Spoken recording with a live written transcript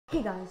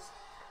Hey guys,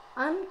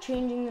 I'm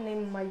changing the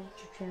name of my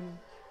YouTube channel,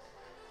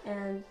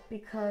 and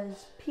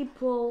because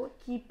people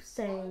keep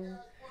saying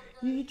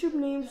YouTube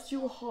name's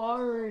too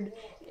hard,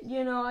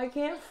 I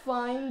can't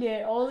find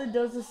it. All it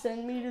does is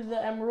send me to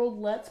the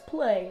Emerald Let's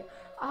Play.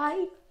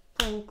 I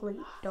frankly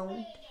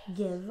don't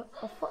give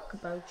a fuck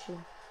about you.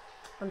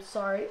 I'm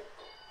sorry,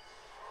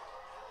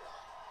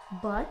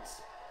 but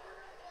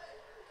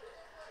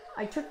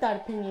I took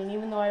that opinion,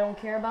 even though I don't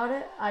care about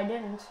it. I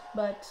didn't,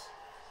 but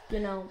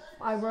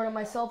I wrote it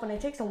myself, and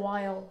it takes a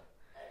while.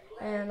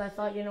 And I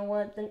thought, you know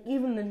what, then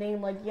even the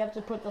name, you have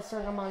to put a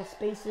certain amount of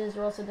spaces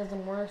or else it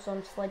doesn't work. So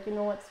I'm just like, you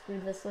know what,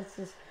 screw this. Let's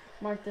just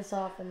mark this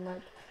off and,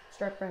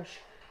 start fresh.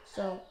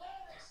 So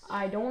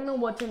I don't know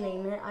what to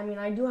name it. I mean,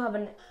 I do have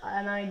an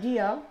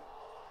idea.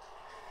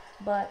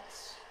 But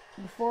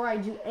before I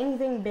do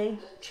anything big,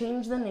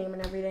 change the name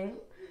and everything,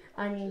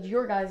 I need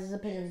your guys'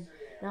 opinion.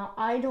 Now,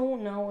 I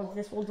don't know if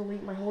this will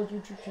delete my whole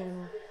YouTube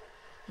channel.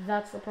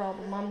 That's the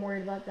problem. I'm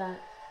worried about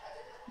that.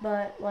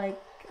 But,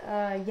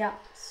 yeah,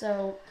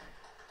 so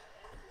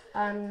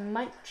I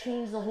might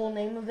change the whole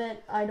name of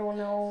it. I don't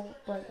know,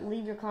 but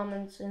leave your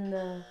comments in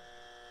the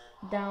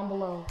down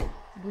below,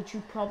 which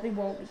you probably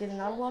won't because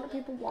not a lot of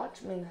people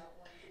watch me.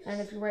 And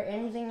if you write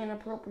anything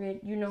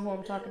inappropriate, you know who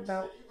I'm talking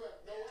about.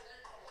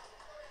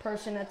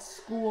 Person at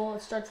school,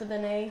 it starts with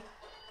an A,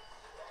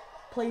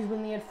 plays with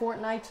me at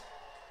Fortnite.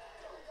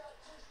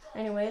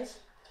 Anyways,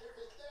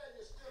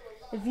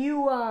 if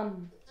you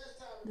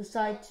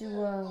decide to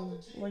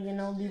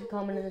leave a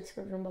comment in the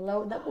description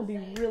below, that will be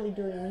really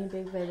doing me a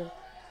big favor.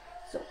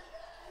 So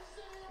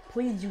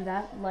please do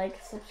that,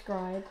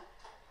 subscribe,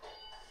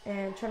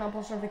 and turn on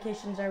post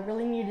notifications. I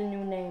really need a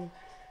new name.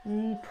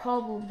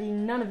 Probably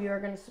none of you are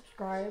going to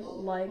subscribe,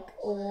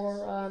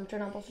 or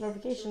turn on post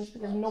notifications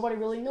because nobody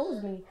really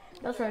knows me.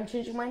 That's why I'm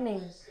changing my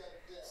name.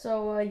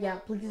 So yeah,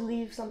 please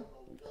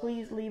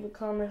leave a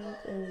comment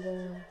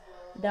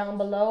down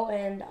below,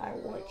 and I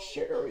want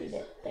sure to read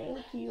it. Thank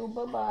you.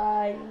 Bye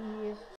bye.